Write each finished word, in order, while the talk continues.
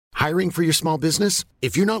Hiring for your small business?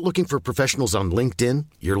 If you're not looking for professionals on LinkedIn,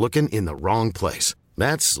 you're looking in the wrong place.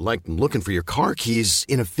 That's like looking for your car keys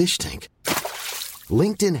in a fish tank.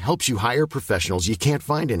 LinkedIn helps you hire professionals you can't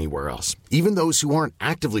find anywhere else, even those who aren't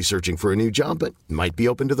actively searching for a new job but might be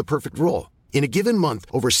open to the perfect role. In a given month,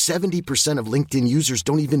 over 70% of LinkedIn users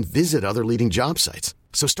don't even visit other leading job sites.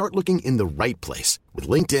 So start looking in the right place. With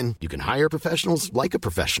LinkedIn, you can hire professionals like a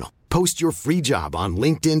professional. Post your free job on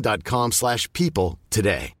linkedin.com/people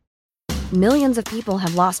today. Millions of people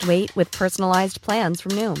have lost weight with personalized plans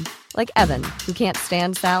from Noom. Like Evan, who can't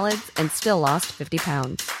stand salads and still lost 50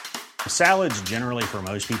 pounds. Salads generally for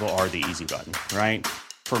most people are the easy button, right?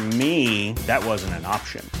 For me, that wasn't an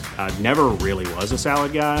option. I never really was a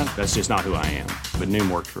salad guy. That's just not who I am. But Noom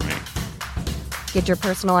worked for me. Get your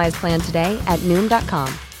personalized plan today at Noom.com.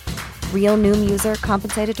 Real Noom user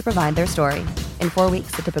compensated to provide their story. In 4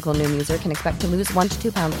 weeks, the typical Noom user can expect to lose 1 to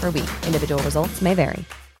 2 pounds per week. Individual results may vary.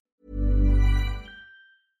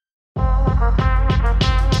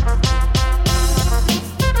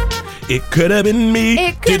 It could have been me.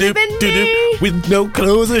 It could have been me. With no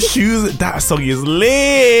clothes or shoes. That song is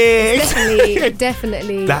lit.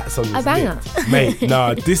 Definitely. That song is a banger. lit. Mate,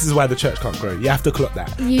 no, this is why the church can't grow. You have to clock that.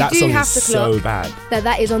 That do song have is to clock so bad.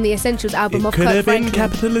 That is on the Essentials album It of could Kirk have been Franklin.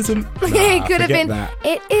 capitalism. It could have been. That.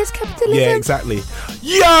 It is capitalism. Yeah, exactly.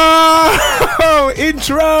 Yo!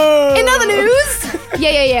 Intro! In other news.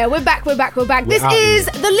 Yeah. We're back. This is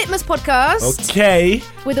the Litmus Podcast. Okay.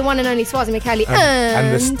 With the one and only Swazi McCallie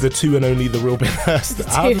And the two and only the real Ben Hurst.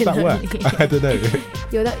 How does that work? I don't know.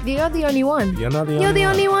 You're the only one. You're not the You're the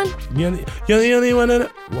only one. You're the only one.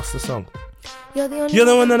 What's the song? You're the only You're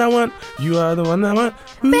the one that I want. You are the one that I want.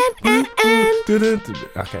 Ben and.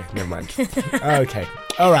 Okay, never mind. Okay.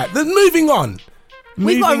 All right. Then moving on.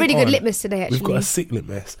 We've got a really good litmus today, actually. We've got a sick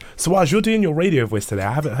litmus. Sawaj, you're doing your radio voice today.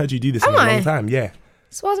 I haven't heard you do this in a long time. Yeah.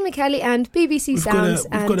 Swazi McCallie and BBC Sounds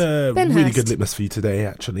We've got a Ben really Hurst. good litmus for you today,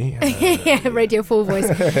 actually. Yeah, Radio 4 voice.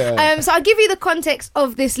 So I'll give you the context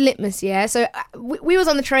of this litmus, yeah? So we was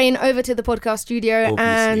on the train over to the podcast studio.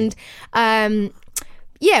 Obviously. And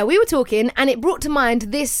yeah, we were talking and it brought to mind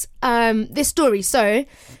this this story. So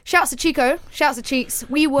shouts to Chico, shouts to Cheeks.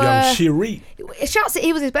 We were... Young Cherie. Shouts to...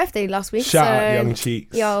 It was his birthday last week. Shout out Young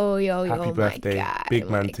Cheeks. Yo, Happy birthday. My guy, Big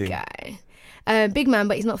man my thing. guy. Big man,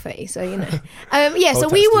 but he's not 30, so you know. So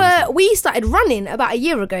Hold we started running about a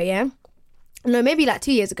year ago, yeah? No, maybe like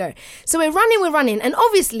 2 years ago. So we're running, and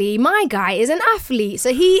obviously my guy is an athlete,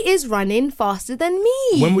 so he is running faster than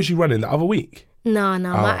me. When was you running? The other week? No,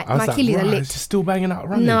 my Achilles are licked. Still banging out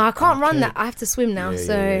running? No, I can't run that. I have to swim now,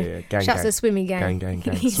 Yeah. Shouts to the swimming gang. Gang.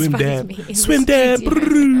 He Swim inspires there. me in Swim the there.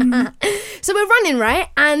 studio. So we're running, right?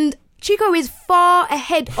 And Chico is far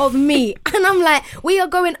ahead of me. And I'm like, we are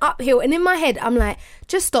going uphill. And in my head, I'm like,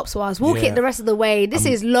 just stop, Swaz. Walk it the rest of the way. This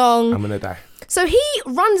is long. I'm going to die. So he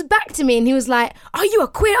runs back to me and he was like, are you a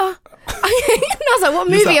quitter? And I was like, what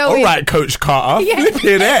movie are we? All right, Coach Carter. Yeah.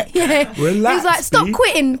 Flipping it. Yeah. Relax, He was like, stop Steve.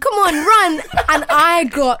 quitting. Come on, run. And I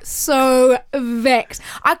got so vexed.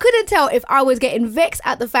 I couldn't tell if I was getting vexed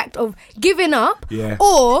at the fact of giving up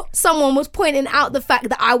or someone was pointing out the fact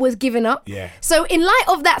that I was giving up. Yeah. So in light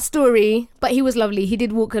of that story, but he was lovely. He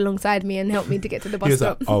did walk alongside me and help me to get to the He bus was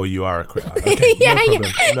stop. like, oh, you are a quitter. Okay,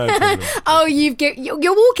 no problem. Oh,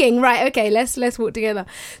 you're walking, right? Okay, let's walk together.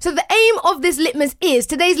 So the aim of this litmus is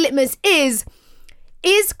today's litmus is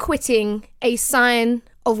quitting a sign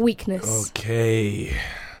of weakness? Okay.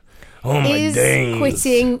 Oh my Is days.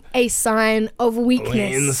 quitting a sign of We're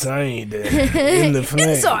weakness? inside. In the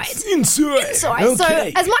flames. Inside. So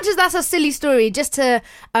Okay. as much as that's a silly story, just to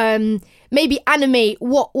maybe animate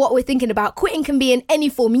what we're thinking about, quitting can be in any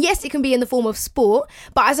form. Yes, it can be in the form of sport,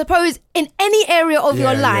 but I suppose in any area of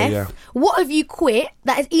your life, what have you quit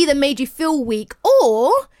that has either made you feel weak,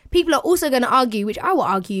 or people are also going to argue, which I will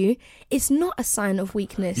argue, it's not a sign of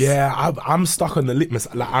weakness. Yeah, I'm stuck on the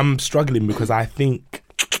litmus. Like, I'm struggling because I think,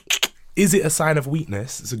 is it a sign of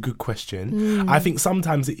weakness? It's a good question. I think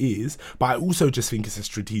sometimes it is, but I also just think it's a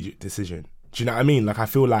strategic decision. Do you know what I mean? Like, I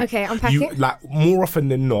feel like Okay, unpack it. like more often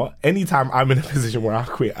than not, anytime I'm in a position where I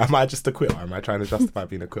quit, am I just a quitter? Am I trying to justify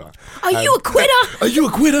being a quitter? Are you a quitter? Are you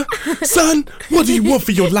a quitter? Son, what do you want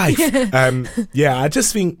for your life? Yeah, I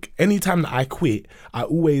just think anytime that I quit, I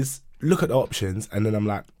always look at the options and then I'm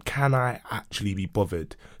like, can I actually be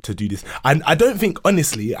bothered to do this? And I don't think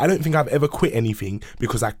I've ever quit anything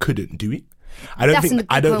because I couldn't do it. I don't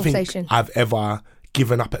think I've ever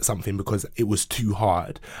given up at something because it was too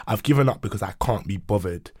hard. I've given up because I can't be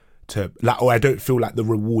bothered to, like, or I don't feel like the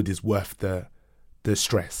reward is worth the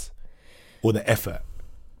stress or the effort.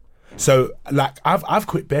 So, like, I've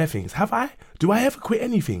quit bare things. Have I? Do I ever quit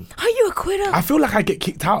anything? Are you a quitter. I feel like I get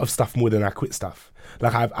kicked out of stuff more than I quit stuff.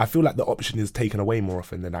 Like I feel like the option is taken away more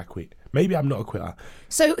often than I quit. Maybe I'm not a quitter.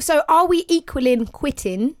 So are we equaling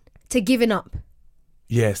quitting to giving up?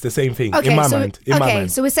 Yeah, it's the same thing in my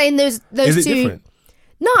mind. So we're saying those is it two. Different?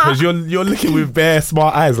 No, because you're looking with bare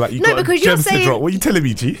smart eyes like you got because gems you're saying, to drop. What are you telling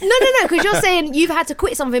me, G? No, because you're saying you've had to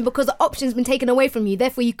quit something because the option's been taken away from you,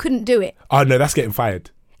 therefore you couldn't do it. Oh no, that's getting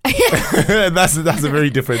fired. that's a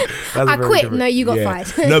very different. I quit. No, you got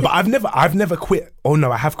fired. No, but I've never quit. Oh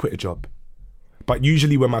no, I have quit a job. But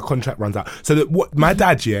usually when my contract runs out. So what my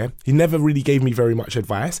dad, he never really gave me very much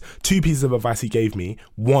advice. 2 pieces of advice he gave me.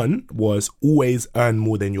 One was always earn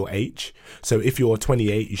more than your age. So if you're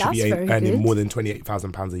 28, you should be earning more than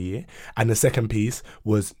 £28,000 a year. And the second piece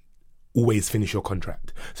was always finish your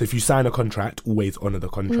contract. So if you sign a contract, always honour the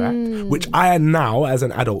contract, which I now, as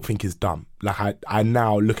an adult, think is dumb. Like I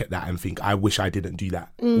now look at that and think, I wish I didn't do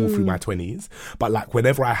that all through my 20s. But like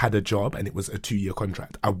whenever I had a job and it was a 2-year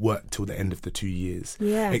contract, I worked till the end of the 2 years.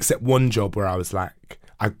 Yeah. Except one job where I was like,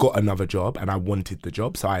 I got another job and I wanted the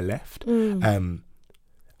job, so I left. And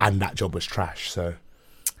that job was trash, so...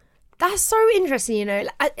 That's so interesting, you know.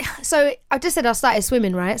 So I've just said I started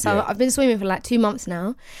swimming, right? So I've been swimming for like 2 months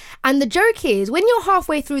now. And the joke is, when you're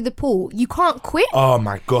halfway through the pool, you can't quit. Oh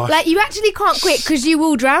my gosh. Like, you actually can't quit because you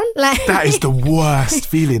will drown. Like that is the worst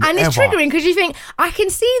feeling and ever. it's triggering because you think, I can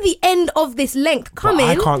see the end of this length coming.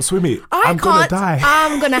 But I can't swim it. I'm going to die.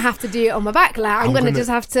 I'm going to have to do it on my back. Like, I'm going to just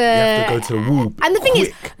have to... You have to go to the wall. And the thing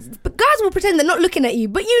is, guys will pretend they're not looking at you.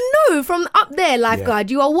 But you know from up there, lifeguard,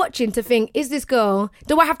 you are watching to think, is this girl...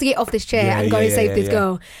 Do I have to get off this chair and go and save this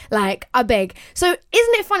girl? Like, I beg. So isn't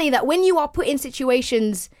it funny that when you are put in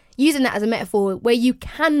situations, using that as a metaphor, where you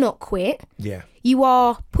cannot quit, you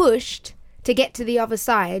are pushed to get to the other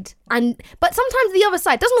side, but sometimes the other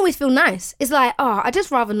side doesn't always feel nice. It's like, I'd just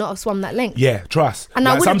rather not have swum that length. Yeah, trust. And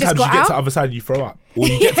like, I would have just got sometimes you get out. to the other side and you throw up, or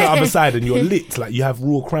you get to the other side and you're lit, like you have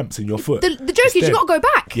raw cramps in your foot. The joke is you got to go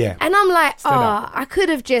back. Yeah. And I'm like, I could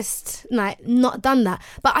have just like not done that.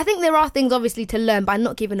 But I think there are things obviously to learn by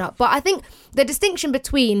not giving up. But I think the distinction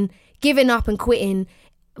between giving up and quitting,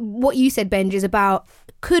 what you said, Benj, is about,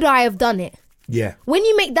 could I have done it? Yeah. When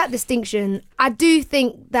you make that distinction, I do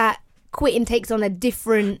think that quitting takes on a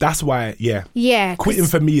different... That's why, Yeah. Quitting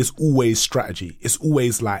for me is always strategy. It's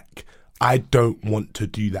always like, I don't want to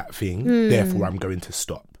do that thing, therefore I'm going to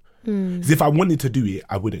stop. Because if I wanted to do it,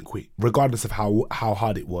 I wouldn't quit. Regardless of how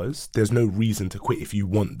hard it was, there's no reason to quit if you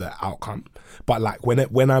want the outcome. But like when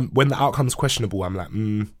the outcome's questionable, I'm like,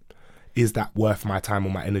 is that worth my time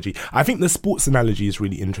or my energy? I think the sports analogy is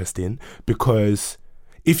really interesting because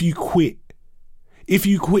if you quit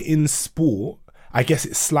in sport, I guess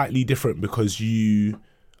it's slightly different because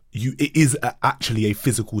it is actually a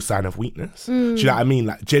physical sign of weakness. Do you know what I mean?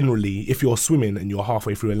 Like generally, if you're swimming and you're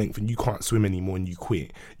halfway through a length and you can't swim anymore and you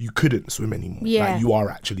quit, you couldn't swim anymore. Yeah. Like you are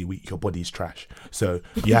actually weak. Your body's trash. So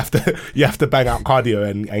you have to bang out cardio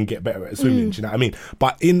and get better at swimming. Do you know what I mean?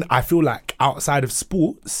 But I feel like outside of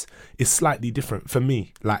sports, it's slightly different for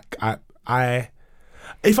me. Like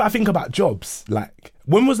if I think about jobs, like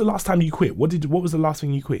when was the last time you quit? What was the last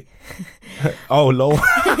thing you quit? Oh, lol.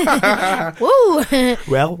 Whoa.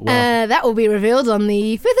 Well. That will be revealed on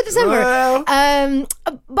the 5th of December. Well.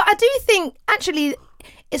 But I do think, actually,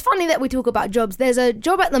 it's funny that we talk about jobs. There's a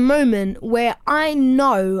job at the moment where I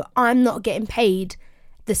know I'm not getting paid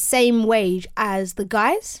the same wage as the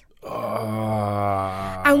guys.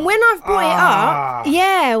 And when I've brought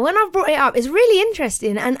it up, it's really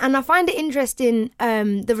interesting, and I find it interesting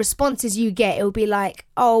the responses you get. It'll be like,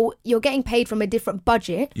 oh, you're getting paid from a different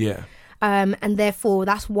budget, and therefore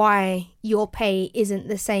that's why your pay isn't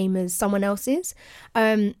the same as someone else's.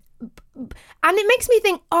 And it makes me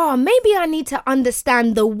think, maybe I need to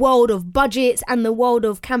understand the world of budgets and the world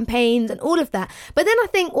of campaigns and all of that. But then I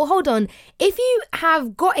think, well, hold on. If you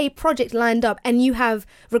have got a project lined up and you have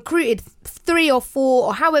recruited 3 or 4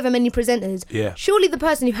 or however many presenters, surely the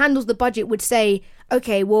person who handles the budget would say,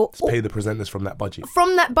 okay, well... Let's pay the presenters from that budget.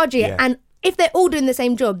 And if they're all doing the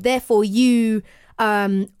same job, therefore you...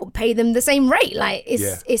 pay them the same rate. Like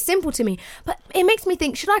it's simple to me, but it makes me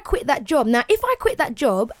think, should I quit that job? Now if I quit that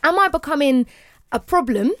job, am I becoming a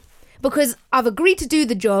problem because I've agreed to do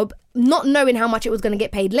the job not knowing how much it was going to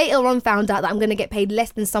get paid, later on found out that I'm going to get paid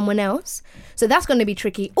less than someone else, so that's going to be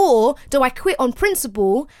tricky? Or do I quit on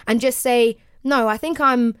principle and just say, no, I think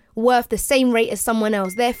I'm worth the same rate as someone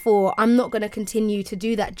else, therefore I'm not going to continue to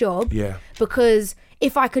do that job, because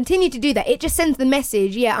if I continue to do that, it just sends the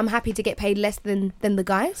message, I'm happy to get paid less than the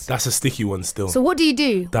guys. That's a sticky one still. So what do you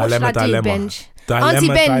do? Dilemma. What should I do, Benj? Auntie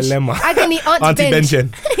Benj. Dilemma. Agony Auntie Benj.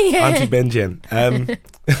 Yeah. Auntie Benjen.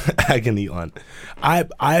 Agony aunt.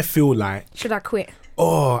 I feel like... Should I quit?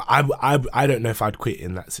 Oh, I don't know if I'd quit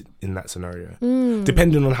in that scenario.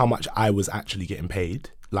 Depending on how much I was actually getting paid,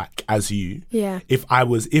 like as you. Yeah. If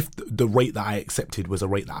the rate that I accepted was a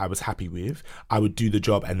rate that I was happy with, I would do the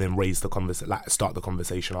job and then start the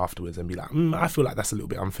conversation afterwards and be like, I feel like that's a little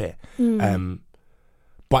bit unfair.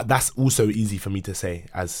 But that's also easy for me to say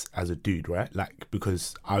as a dude, right? Like,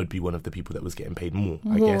 because I would be one of the people that was getting paid more,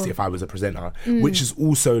 I guess, if I was a presenter, which is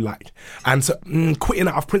also like, and so quitting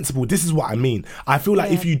out of principle, this is what I mean. I feel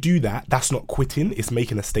like if you do that, that's not quitting, it's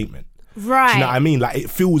making a statement. Right. Do you know what I mean? Like, it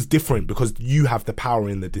feels different because you have the power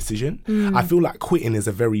in the decision. I feel like quitting is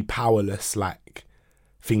a very powerless, like,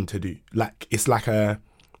 thing to do. Like, it's like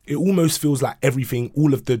it almost feels like everything,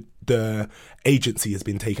 all of the agency has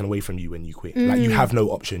been taken away from you when you quit. Like, you have no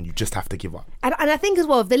option, you just have to give up. And I think as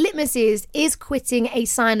well, if the litmus is quitting a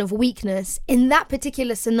sign of weakness, in that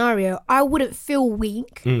particular scenario, I wouldn't feel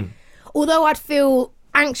weak. Although I'd feel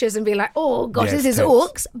anxious and be like, oh gosh, this is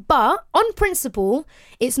orcs. But on principle,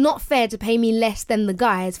 it's not fair to pay me less than the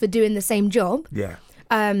guys for doing the same job. Yeah.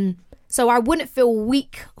 So I wouldn't feel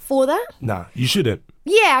weak for that. Nah, you shouldn't.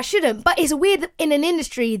 Yeah, I shouldn't. But it's weird that in an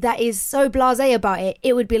industry that is so blasé about it,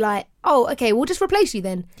 it would be like, oh, okay, we'll just replace you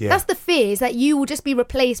then. Yeah. That's the fear, is that you will just be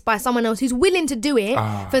replaced by someone else who's willing to do it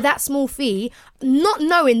for that small fee, not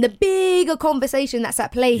knowing the bigger conversation that's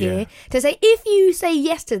at play here, to say, if you say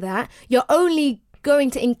yes to that, you're only going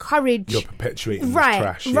to encourage... You're perpetuating this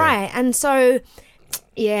trash. Right. And so,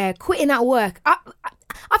 yeah, quitting at work. I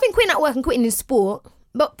think quitting at work and quitting in sport...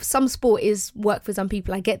 But some sport is work for some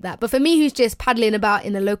people, I get that. But for me, who's just paddling about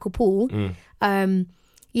in a local pool,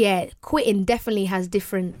 quitting definitely has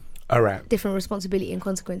different responsibility and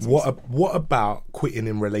consequences. What about quitting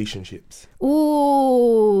in relationships?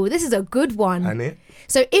 Ooh, this is a good one. And it?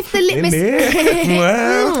 So if the litmus...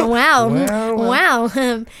 Wow.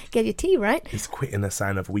 Get your tea right. Is quitting a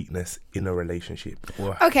sign of weakness in a relationship?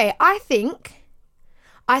 Wow. Okay, I think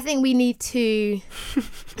we need to...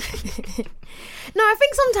 No, I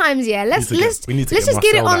think sometimes, let's just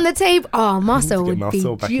get it on the table. Oh, Marcel would be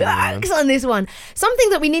jokes on this one. Something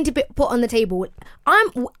that we need to put on the table.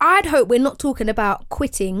 I'd hope we're not talking about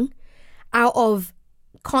quitting out of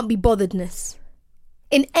can't be botheredness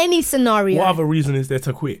in any scenario. What other reason is there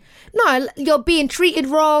to quit? No, you're being treated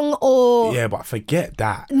wrong or... Yeah, but forget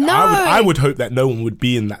that. No. I would hope that no one would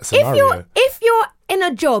be in that scenario. If you're in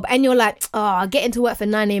a job and you're like, getting to work for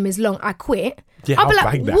 9 a.m. is long, I quit... Yeah, I'll be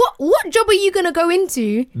like, what job are you going to go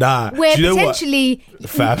into where potentially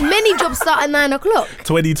many jobs start at 9 o'clock?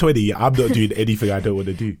 2020, I'm not doing anything I don't want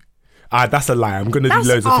to do. That's a lie. I'm going to do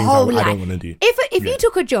loads of things I don't want to do. If you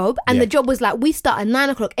took a job and the job was like, we start at 9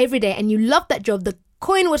 o'clock every day and you love that job, the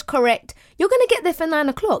coin was correct, you're going to get there for 9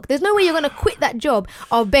 o'clock. There's no way you're going to quit that job.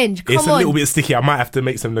 Oh, Benj, come on. It's a little bit sticky. I might have to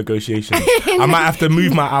make some negotiations. I might have to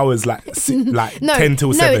move my hours like 10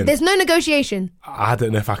 till 7. No, there's no negotiation. I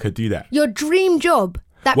don't know if I could do that. Your dream job.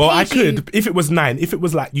 I could. If it was 9, if it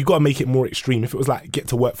was like, you got to make it more extreme. If it was like, get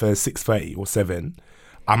to work for 6:30 or 7,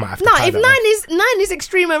 I might have to. No, if 9 is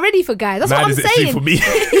extreme already for guys. That's what I'm saying. 9 is extreme for me.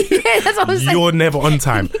 Yeah, that's what I'm saying. You're never on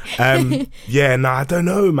time. I don't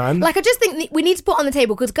know, man. Like, I just think we need to put on the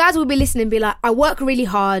table, because guys will be listening and be like, I work really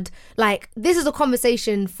hard. Like, this is a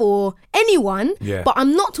conversation for anyone. Yeah. But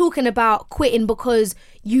I'm not talking about quitting because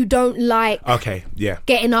you don't like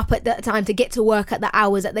getting up at that time to get to work at the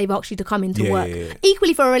hours that they've asked you to come into work. Yeah.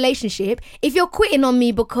 Equally for a relationship, if you're quitting on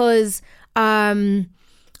me because I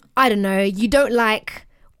don't know, you don't like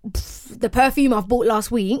the perfume I've bought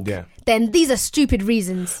last week, then these are stupid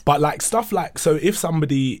reasons. But like stuff like, so if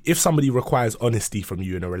somebody requires honesty from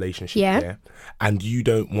you in a relationship, and you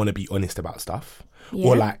don't want to be honest about stuff,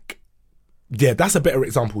 or like, that's a better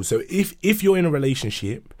example. So if you're in a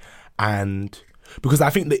relationship and... Because I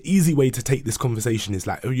think the easy way to take this conversation is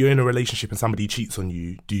like, if you're in a relationship and somebody cheats on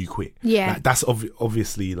you, do you quit? Yeah. Like, that's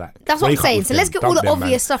obviously like... That's what I'm saying. So let's get all the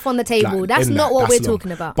obvious stuff on the table. Like, that's not what we're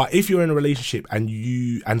talking about. But if you're in a relationship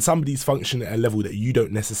and somebody's functioning at a level that you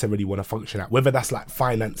don't necessarily want to function at, whether that's like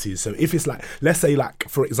finances. So if it's like, let's say like,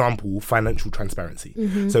 for example, financial transparency.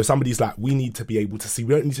 Mm-hmm. So somebody's like, we need to be able to see,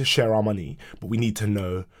 we don't need to share our money, but we need to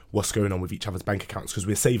know what's going on with each other's bank accounts because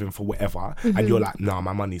we're saving for whatever. Mm-hmm. And you're like, nah,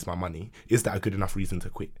 my money's my money. Is that a good enough reason to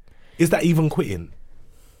quit? Is that even quitting?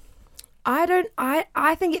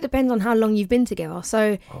 I think it depends on how long you've been together.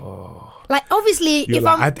 So, like, obviously,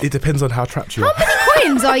 it depends on how trapped you are. How many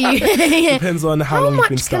coins are you? It depends on how long you've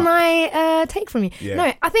been stuck. How much can I take from you? Yeah.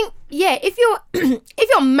 No, I think, if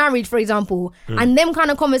you're married, for example, and them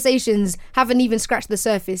kind of conversations haven't even scratched the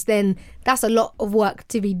surface, then that's a lot of work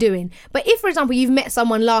to be doing. But if, for example, you've met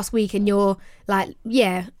someone last week and you're like,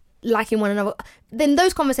 liking one another, then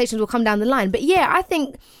those conversations will come down the line. But I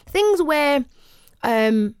think things where...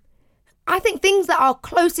 I think things that are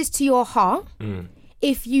closest to your heart,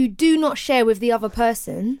 if you do not share with the other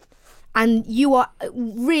person and you are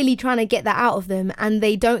really trying to get that out of them and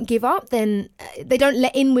they don't give up, then they don't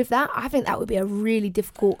let in with that, I think that would be a really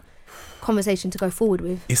difficult conversation to go forward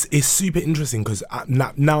with. It's super interesting because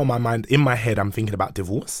now in my head, I'm thinking about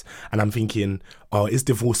divorce and I'm thinking, is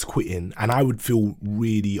divorce quitting? And I would feel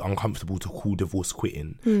really uncomfortable to call divorce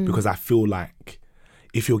quitting because I feel like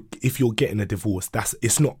if you're getting a divorce,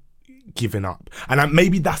 it's not giving up. And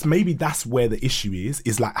maybe that's where the issue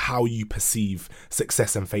is like how you perceive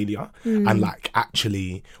success and failure and like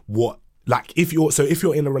actually what, like if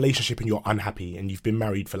you're in a relationship and you're unhappy and you've been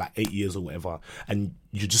married for like 8 years or whatever and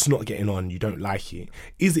you're just not getting on, you don't like it,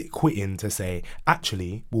 is it quitting to say,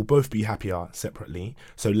 actually we'll both be happier separately,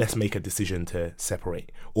 so let's make a decision to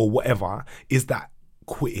separate or whatever? Is that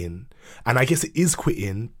quitting? And I guess it is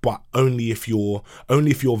quitting, but only if your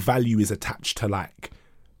value is attached to like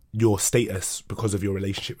your status because of your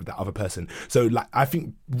relationship with that other person. So like I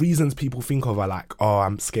think reasons people think of are like,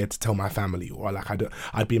 I'm scared to tell my family, or like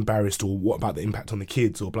I'd be embarrassed, or what about the impact on the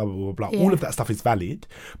kids, or blah blah blah blah. All of that stuff is valid,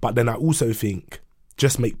 but then I also think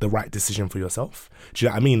just make the right decision for yourself. Do you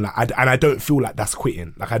know what I mean? Like I don't feel like that's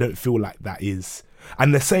quitting. Like I don't feel like that is.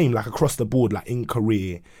 And the same like across the board, like in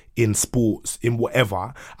career, in sports, in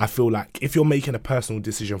whatever, I feel like if you're making a personal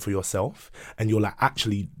decision for yourself and you're like,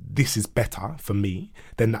 actually, this is better for me,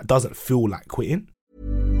 then that doesn't feel like quitting.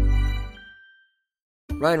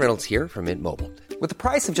 Ryan Reynolds here from Mint Mobile. With the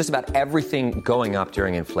price of just about everything going up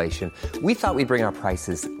during inflation, we thought we'd bring our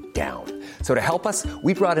prices down. So to help us,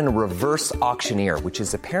 we brought in a reverse auctioneer, which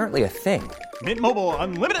is apparently a thing. Mint Mobile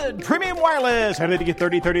Unlimited Premium Wireless. How to get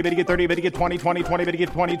 30, 30, bit to get 30, bit to get 20, 20, 20, bit to get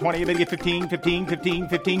 20, 20, bit to get 15, 15, 15,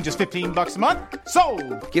 15, just $15 a month?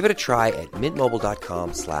 Sold! Give it a try at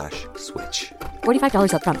mintmobile.com/switch.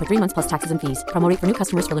 $45 up front for 3 months plus taxes and fees. Promo rate for new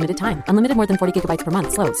customers for limited time. Unlimited more than 40 gigabytes per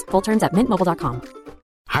month. Slows full terms at mintmobile.com.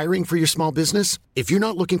 Hiring for your small business? If you're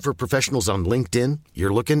not looking for professionals on LinkedIn,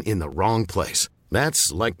 you're looking in the wrong place.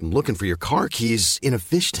 That's like looking for your car keys in a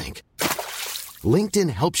fish tank. LinkedIn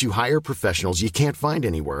helps you hire professionals you can't find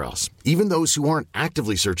anywhere else, even those who aren't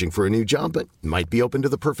actively searching for a new job but might be open to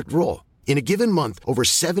the perfect role. In a given month, over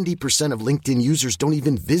 70% of LinkedIn users don't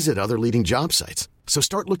even visit other leading job sites. So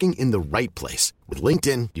start looking in the right place. With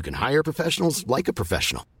LinkedIn, you can hire professionals like a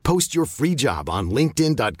professional. Post your free job on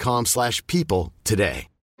linkedin.com/people today.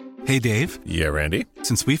 Hey, Dave. Yeah, Randy.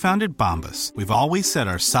 Since we founded Bombas, we've always said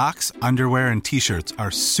our socks, underwear, and T-shirts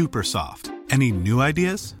are super soft. Any new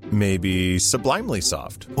ideas? Maybe sublimely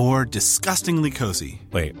soft. Or disgustingly cozy.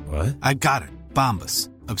 Wait, what? I got it. Bombas.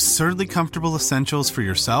 Absurdly comfortable essentials for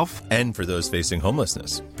yourself and for those facing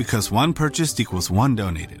homelessness. Because one purchased equals one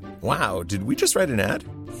donated. Wow, did we just write an ad?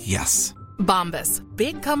 Yes. Bombas.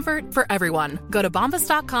 Big comfort for everyone. Go to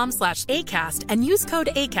bombas.com/ACAST and use code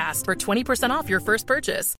ACAST for 20% off your first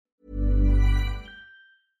purchase.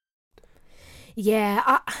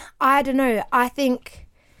 Yeah, I don't know. I think...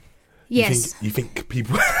 Yes. You think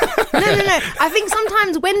people... No. I think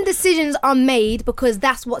sometimes when decisions are made because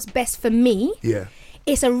that's what's best for me,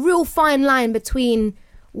 it's a real fine line between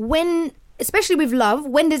when, especially with love,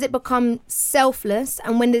 when does it become selfless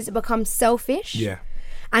and when does it become selfish? Yeah.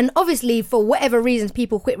 And obviously, for whatever reasons,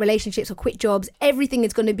 people quit relationships or quit jobs, everything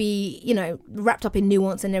is going to be, wrapped up in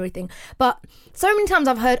nuance and everything. But so many times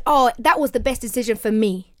I've heard, that was the best decision for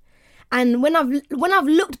me. And when I've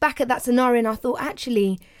looked back at that scenario and I thought,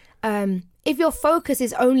 actually... if your focus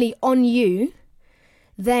is only on you,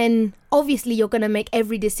 then obviously you're going to make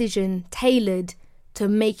every decision tailored to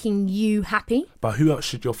making you happy. But who else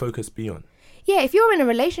should your focus be on? Yeah, if you're in a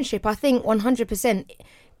relationship, I think 100%,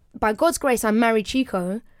 by God's grace, I'm married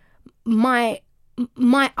Chico. My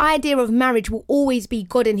idea of marriage will always be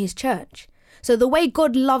God and his church. So the way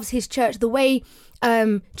God loves his church, the way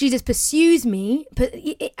Jesus pursues me,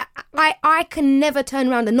 I can never turn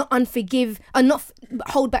around and not unforgive, and not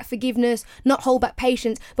hold back forgiveness, not hold back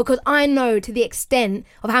patience, because I know to the extent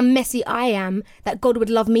of how messy I am that God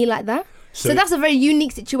would love me like that. So that's a very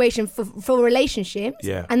unique situation for relationships,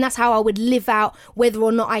 and that's how I would live out whether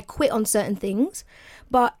or not I quit on certain things.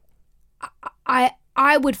 But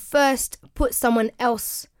I would first put someone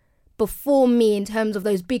else before me in terms of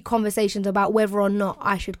those big conversations about whether or not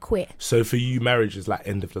I should quit. So for you, marriage is like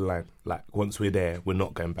end of the line. Like once we're there, we're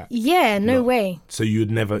not going back. Yeah, no way. So you'd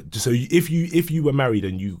never. So if you were married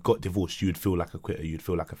and you got divorced, you'd feel like a quitter. You'd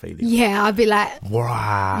feel like a failure. Yeah, I'd be like,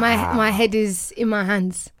 wow. My head is in my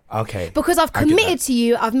hands. Okay. Because I've committed to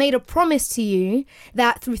you, I've made a promise to you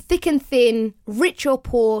that through thick and thin, rich or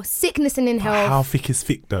poor, sickness and in health. How thick is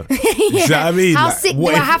thick though? Do you know what I mean? How sick do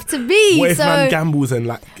I have to be? What if man gambles and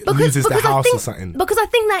loses the house or something? Because I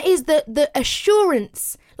think that is the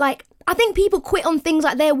assurance. Like, I think people quit on things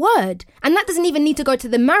like their word. And that doesn't even need to go to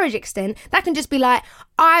the marriage extent. That can just be like,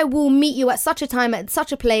 I will meet you at such a time, at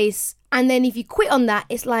such a place. And then if you quit on that,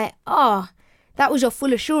 it's like, that was your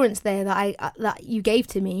full assurance there that you gave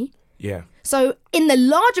to me. Yeah. So in the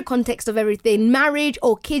larger context of everything, marriage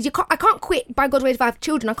or kids, I can't quit, by God's grace, if I have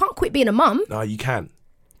children. I can't quit being a mum. No, you can.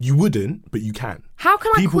 You wouldn't, but you can. How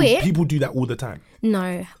can I quit? People do that all the time.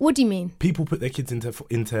 No. What do you mean? People put their kids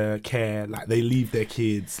into care, like they leave their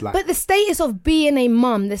kids. Like. But the status of being a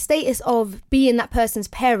mum, the status of being that person's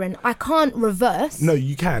parent, I can't reverse. No,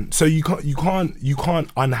 you can. So you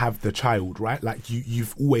can't unhave the child, right? Like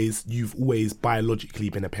you've always biologically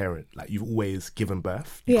been a parent. Like you've always given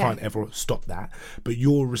birth. You can't ever stop that. But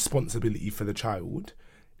your responsibility for the child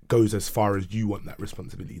goes as far as you want that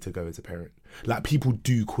responsibility to go as a parent. Like people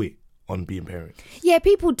do quit on being parents. Yeah,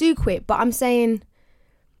 people do quit, but I'm saying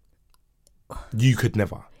you could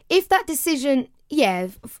never. If that decision,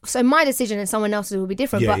 so my decision and someone else's will be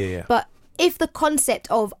different. But if the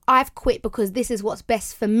concept of I've quit because this is what's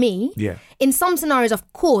best for me, in some scenarios,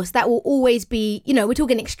 of course, that will always be, we're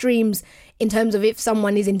talking extremes in terms of if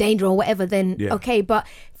someone is in danger or whatever, then okay. But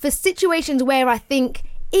for situations where I think,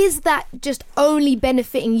 is that just only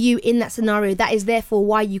benefiting you in that scenario, that is therefore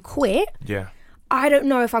why you quit? Yeah. I don't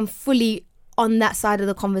know if I'm fully on that side of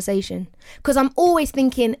the conversation. Because I'm always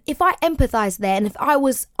thinking, if I empathise there and if I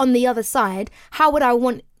was on the other side, how would I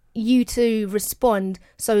want you to respond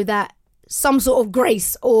so that some sort of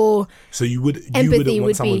grace or so you wouldn't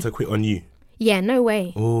want someone to quit on you? Yeah, no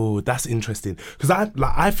way. Oh, that's interesting. Because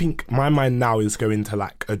I think my mind now is going to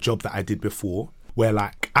like a job that I did before where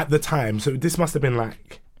like at the time, so this must have been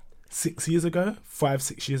like 6 years ago,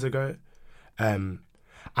 5-6 years ago. And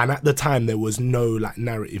at the time, there was no like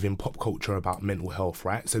narrative in pop culture about mental health,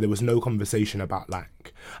 right? So there was no conversation about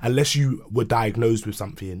like, unless you were diagnosed with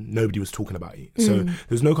something, nobody was talking about it. So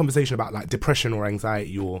there's no conversation about like depression or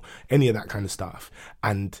anxiety or any of that kind of stuff.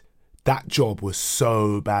 And that job was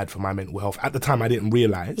so bad for my mental health. At the time, I didn't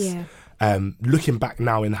realise. Yeah. Looking back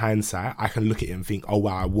now in hindsight, I can look at it and think, oh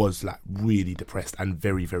wow, I was like really depressed and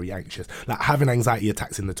very, very anxious. Like having anxiety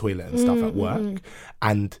attacks in the toilet and stuff at work.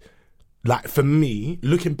 And like for me,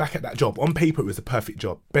 looking back at that job, on paper it was a perfect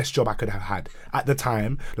job, best job I could have had. At the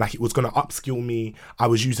time, like it was going to upskill me. I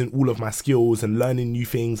was using all of my skills and learning new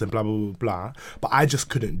things and blah, blah, blah, blah. But I just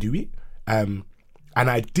couldn't do it. And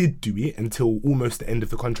I did do it until almost the end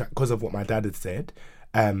of the contract because of what my dad had said.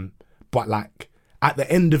 But like at the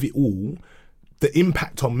end of it all, the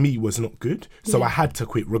impact on me was not good. So I had to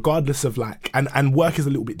quit regardless of like, and work is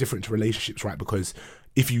a little bit different to relationships, right? Because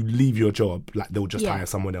if you leave your job, like they'll just hire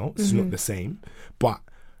someone else. It's not the same. But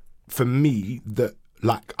for me,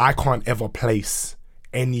 like I can't ever place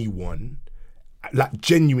anyone, like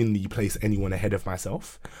genuinely place anyone ahead of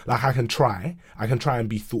myself. Like I can try and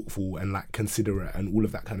be thoughtful and like considerate and all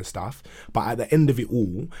of that kind of stuff. But at the end of it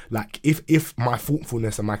all, like if my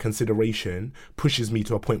thoughtfulness and my consideration pushes me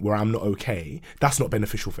to a point where I'm not okay, that's not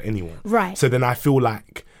beneficial for anyone. Right. So then I feel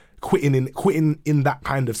like quitting in that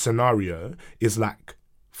kind of scenario is like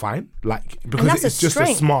fine, like because it's just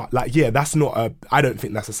a smart, like that's not I don't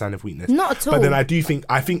think that's a sign of weakness. Not at all. But then I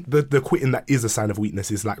think the quitting that is a sign of weakness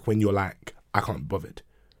is like when you're like, I can't be bothered.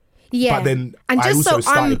 Yeah. But then I also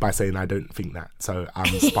started by saying I don't think that. So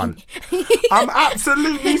I'm spun. I'm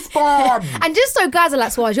absolutely spun. And just so guys are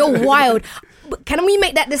like, Swaj, you're wild. Can we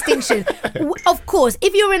make that distinction? Of course,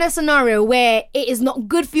 if you're in a scenario where it is not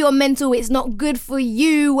good for your mental, it's not good for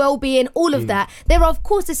you, well-being, all of that, there are of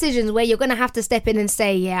course decisions where you're going to have to step in and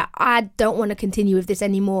say, I don't want to continue with this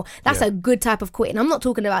anymore. That's a good type of quitting. I'm not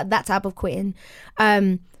talking about that type of quitting.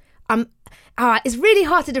 It's really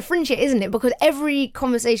hard to differentiate, isn't it? Because every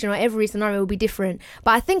conversation or every scenario will be different.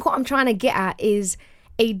 But I think what I'm trying to get at is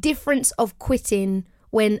a difference of quitting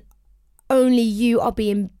when only you are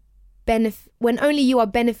benefiting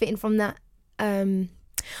from that.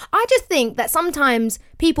 I just think that sometimes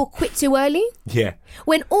people quit too early. Yeah.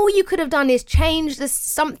 When all you could have done is changed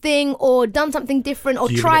something or done something different or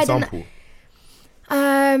tried an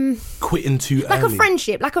example? Quitting too early.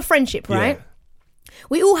 Like a friendship, right? Yeah.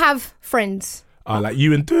 We all have friends. Like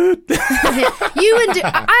you and Dude.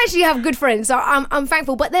 I actually have good friends, so I'm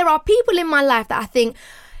thankful. But there are people in my life that I think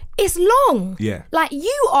it's long. Yeah. Like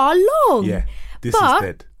you are long. Yeah. This is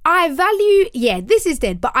dead. This is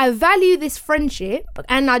dead. But I value this friendship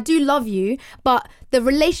and I do love you. But the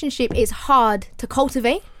relationship is hard to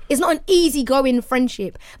cultivate. It's not an easygoing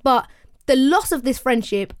friendship. But the loss of this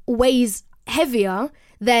friendship weighs heavier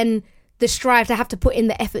than the strive to have to put in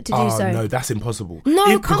the effort to do so. No, that's impossible.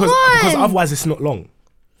 No, come on. Because otherwise it's not long.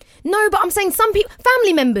 No, but I'm saying some people,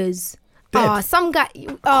 family members. Some guy.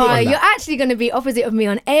 You're actually going to be opposite of me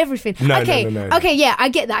on everything. No. Okay, yeah, I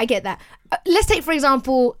get that. Let's take, for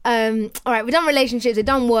example, all right, we've done relationships, we've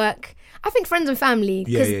done work. I think friends and family.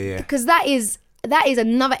 Because that is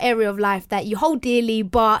another area of life that you hold dearly,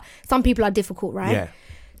 but some people are difficult, right? Yeah.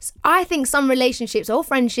 I think some relationships or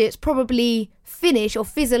friendships probably finish or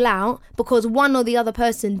fizzle out because one or the other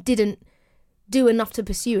person didn't do enough to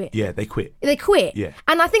pursue it. Yeah, they quit. Yeah.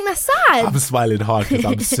 And I think that's sad. I'm smiling hard because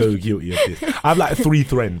I'm so guilty of this. I have like 3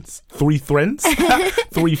 friends. 3 friends?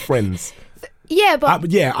 3 friends. Yeah, but...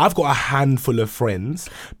 I've got a handful of friends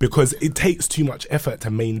because it takes too much effort to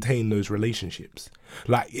maintain those relationships.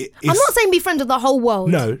 Like, I'm not saying be friends with the whole world.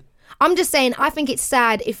 No. I'm just saying I think it's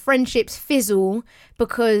sad if friendships fizzle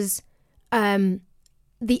because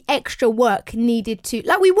the extra work needed to...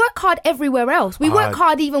 Like, we work hard everywhere else. We work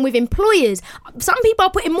hard even with employers. Some people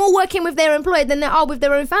are putting more work in with their employer than they are with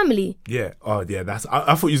their own family. Yeah. Oh, yeah. That's.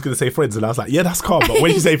 I thought you was going to say friends, and I was like, yeah, that's calm. But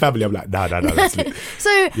when you say family, I'm like, no, that's it.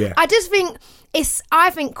 So, yeah. I just think I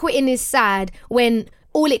think quitting is sad when...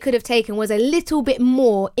 all it could have taken was a little bit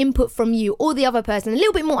more input from you or the other person, a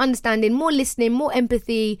little bit more understanding, more listening, more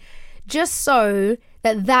empathy, just so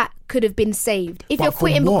that could have been saved. If you're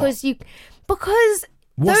quitting because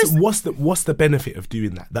what's the benefit of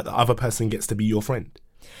doing that? That the other person gets to be your friend?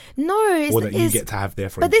 No, or that you get to have their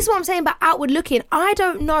friend. But this is what I'm saying about outward looking. I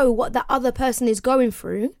don't know what that other person is going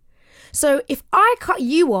through. So if I cut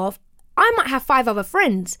you off, I might have 5 other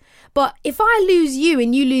friends, but if I lose you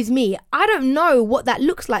and you lose me, I don't know what that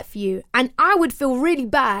looks like for you. And I would feel really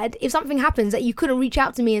bad if something happens that you couldn't reach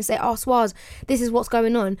out to me and say, oh, Swaz, this is what's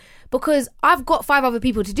going on. Because I've got 5 other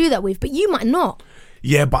people to do that with, but you might not.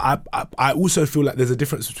 Yeah, but I also feel like there's a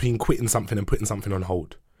difference between quitting something and putting something on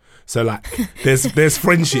hold. So like there's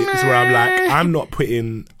friendships where I'm like, I'm not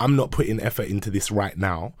putting effort into this right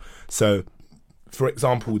now. So for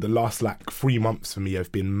example, the last like 3 months for me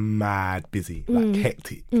have been mad busy, like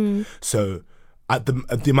hectic. So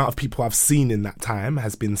the amount of people I've seen in that time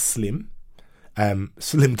has been slim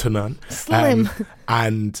to none.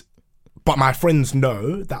 But my friends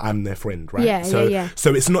know that I'm their friend, right? Yeah.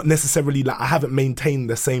 So it's not necessarily like I haven't maintained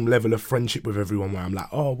the same level of friendship with everyone where I'm like,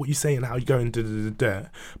 oh, what you saying? How you going?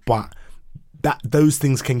 But those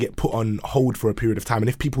things can get put on hold for a period of time. And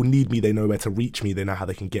if people need me, they know where to reach me. They know how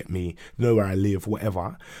they can get me, know where I live,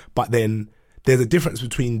 whatever. But then there's a difference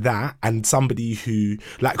between that and somebody who,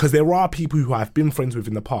 like, because there are people who I've been friends with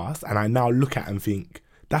in the past and I now look at and think,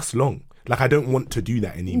 that's long. Like, I don't want to do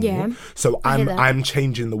that anymore. Yeah, so I'm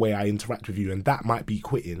changing the way I interact with you, and that might be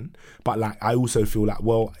quitting. But like, I also feel like,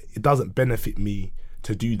 well, it doesn't benefit me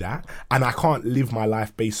to do that, and I can't live my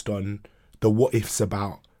life based on the what ifs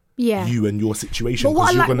about you and your situation. But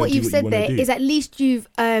what I like what you've said there is at least you've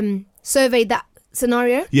surveyed that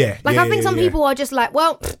scenario. I think some people are just like,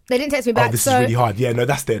 well, they didn't text me back. Oh, this is really hard. Yeah, no,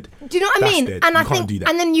 that's dead. Do you know what I mean? Dead. And I think,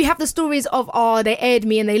 and then you have the stories of, they aired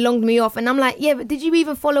me and they longed me off, and I'm like, yeah, but did you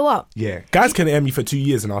even follow up? Yeah, guys can air me for 2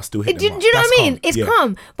 years and I'll still hit them up. Do you know That's what I mean? calm. It's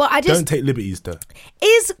calm, but I just don't take liberties though.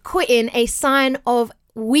 Is quitting a sign of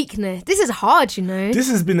weakness? This is hard, you know. This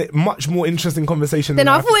has been a much more interesting conversation than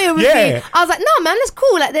I thought it would be. Yeah. I was like, no, man, that's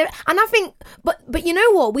cool. Like, and I think, but you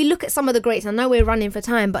know what? We look at some of the greats. I know we're running for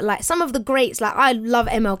time, but like some of the greats, like I love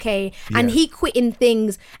MLK, and he quitting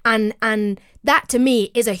things, and that to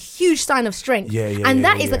me is a huge sign of strength. And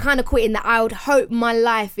that is the kind of quitting that I would hope my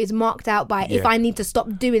life is marked out by. If I need to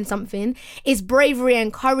stop doing something, is bravery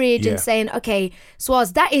and courage and saying, okay,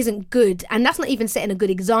 Swaz, that isn't good, and that's not even setting a good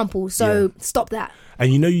example. So stop that.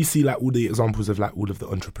 And you see like all the examples of like all of the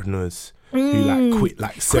entrepreneurs who like quit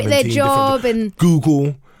like 17 their job and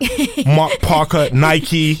Google, Mark Parker,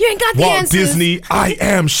 Nike, you ain't got the Walt answers. Disney. I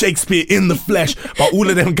am Shakespeare in the flesh. But all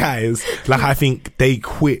of them guys, like I think they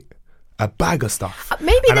quit a bag of stuff.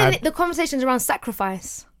 Maybe then the conversation's around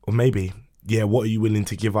sacrifice. Or maybe, what are you willing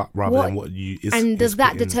to give up rather than what you is. And does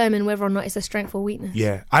that quitting. determine whether or not it's a strength or weakness?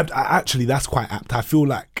 Yeah, I actually that's quite apt. I feel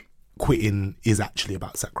like quitting is actually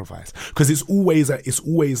about sacrifice because it's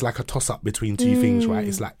always like a toss up between two things, right?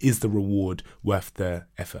 It's like, is the reward worth the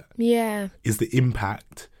effort? Yeah. Is the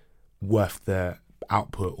impact worth the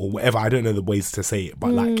output or whatever. I don't know the ways to say it,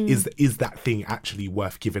 but like, is that thing actually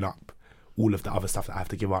worth giving up all of the other stuff that I have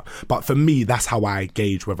to give up? But for me, that's how I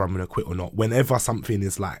gauge whether I'm going to quit or not. Whenever something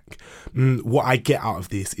is like, what I get out of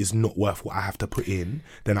this is not worth what I have to put in,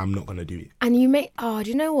 then I'm not going to do it. And you do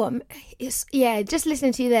you know what? It's just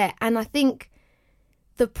listening to you there. And I think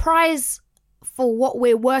the prize for what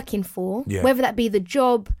we're working for, whether that be the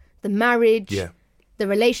job, the marriage, the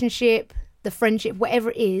relationship, the friendship,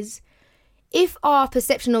 whatever it is, if our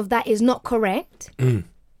perception of that is not correct,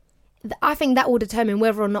 I think that will determine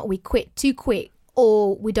whether or not we quit too quick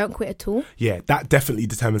or we don't quit at all. Yeah, that definitely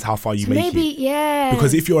determines how far you make it. Yeah.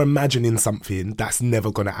 Because if you're imagining something that's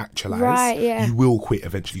never going to actualise, you will quit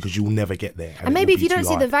eventually because you'll never get there. And maybe if you don't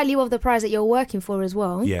see the value of the prize that you're working for as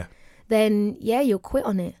well, then you'll quit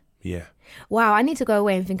on it. Yeah. Wow, I need to go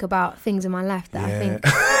away and think about things in my life that I think,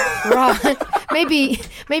 right, maybe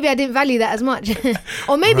I didn't value that as much.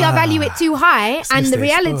 Or maybe I value it too high, and the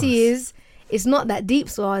reality is it's not that deep,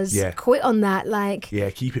 so I was quit on that. Like,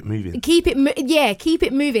 keep it moving. Keep it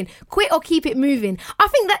moving. Quit or keep it moving. I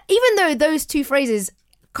think that even though those two phrases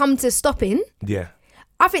come to stopping,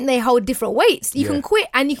 I think they hold different weights. You can quit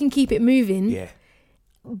and you can keep it moving.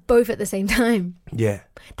 Both at the same time. Yeah.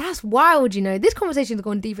 That's wild, you know. This conversation has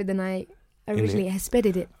gone deeper than I originally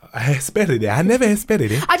expected it. I never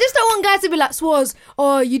expected it. I just don't want guys to be like, Swaz,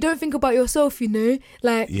 you don't think about yourself, you know?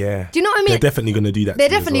 Like, do you know what I mean? They're definitely going to do that. They're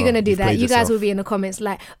definitely going to do that. You guys will be in the comments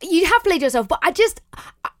like, you have played yourself, but I think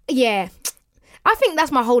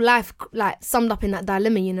that's my whole life, like, summed up in that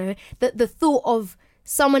dilemma, you know? The thought of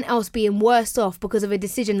someone else being worse off because of a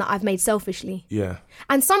decision that I've made selfishly. Yeah.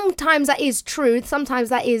 And sometimes that is true. Sometimes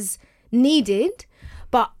that is needed.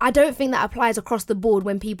 But I don't think that applies across the board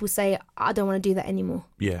when people say, I don't want to do that anymore.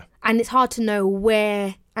 Yeah. And it's hard to know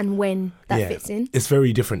where and when that fits in. It's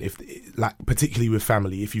very different if, like, particularly with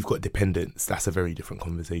family, if you've got dependents, that's a very different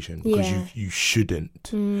conversation because you shouldn't.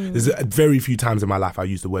 There's very few times in my life I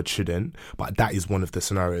use the word shouldn't, but that is one of the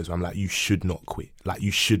scenarios where I'm like, you should not quit. Like,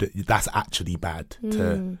 you should, that's actually bad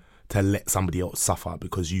to let somebody else suffer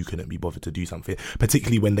because you couldn't be bothered to do something,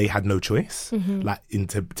 particularly when they had no choice, like,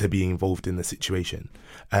 to be involved in the situation.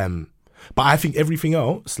 But I think everything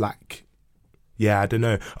else, like, I don't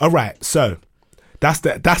know. All right, so that's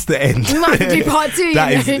the end. We might have to do part two.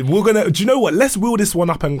 We're gonna. Do you know what? Let's wheel this one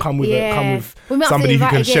up and come with somebody who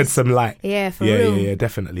can shed some light. Yeah, for real. Yeah,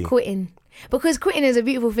 definitely. Quitting. Because quitting is a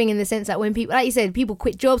beautiful thing in the sense that when people, like you said, people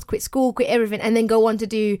quit jobs, quit school, quit everything, and then go on to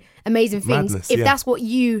do amazing things. Madness, if that's what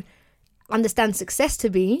you understand success to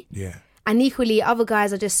be, and equally other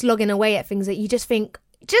guys are just slogging away at things that you just think,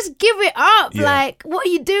 just give it up. Like, what are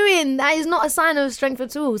you doing? That is not a sign of strength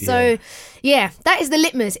at all. So that is the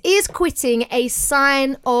litmus. Is quitting a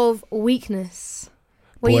sign of weakness?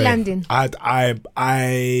 Where are you landing?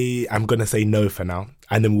 I am gonna say no for now,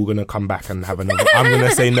 and then we're gonna come back and have another. I'm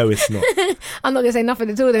gonna say no, it's not. I'm not gonna say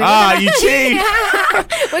nothing at all. You cheat.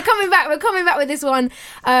 We're coming back with this one.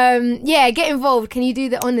 Get involved. Can you do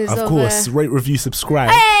the honours? Of course. Rate, review,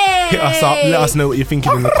 subscribe. Hey! Hit us up. Let us know what you're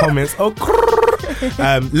thinking in the comments.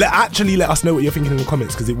 Let us know what you're thinking in the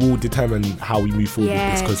comments because it will determine how we move forward with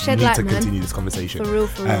this because we need to continue this conversation. For real.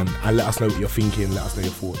 And let us know what you're thinking. Let us know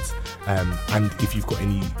your thoughts. And if you've got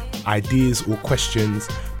any ideas or questions,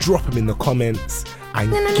 drop them in the comments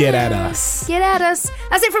and get at us. Get at us.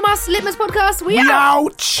 That's it from us, Litmus Podcast. We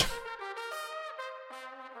out.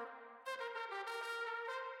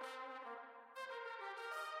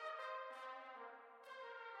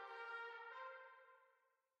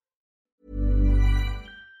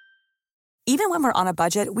 Even when we're on a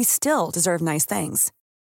budget, we still deserve nice things.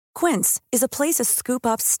 Quince is a place to scoop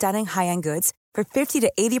up stunning high-end goods for 50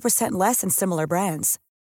 to 80% less than similar brands.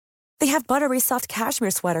 They have buttery soft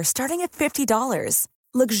cashmere sweaters starting at $50,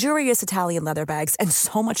 luxurious Italian leather bags, and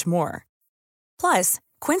so much more. Plus,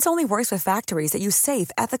 Quince only works with factories that use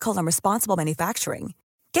safe, ethical, and responsible manufacturing.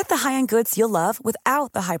 Get the high-end goods you'll love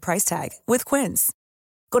without the high price tag with Quince.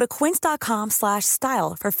 Go to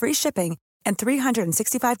quince.com/style for free shipping and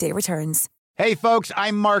 365-day returns. Hey, folks,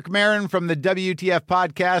 I'm Mark Maron from the WTF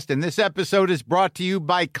Podcast, and this episode is brought to you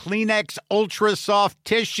by Kleenex Ultra Soft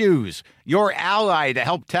Tissues, your ally to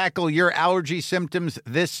help tackle your allergy symptoms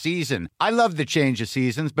this season. I love the change of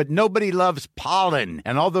seasons, but nobody loves pollen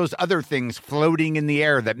and all those other things floating in the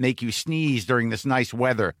air that make you sneeze during this nice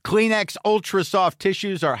weather. Kleenex Ultra Soft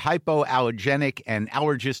Tissues are hypoallergenic and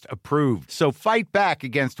allergist approved, so fight back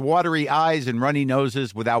against watery eyes and runny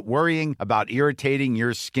noses without worrying about irritating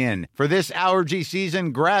your skin. For this allergy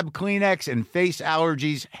season, grab Kleenex and face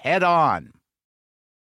allergies head on.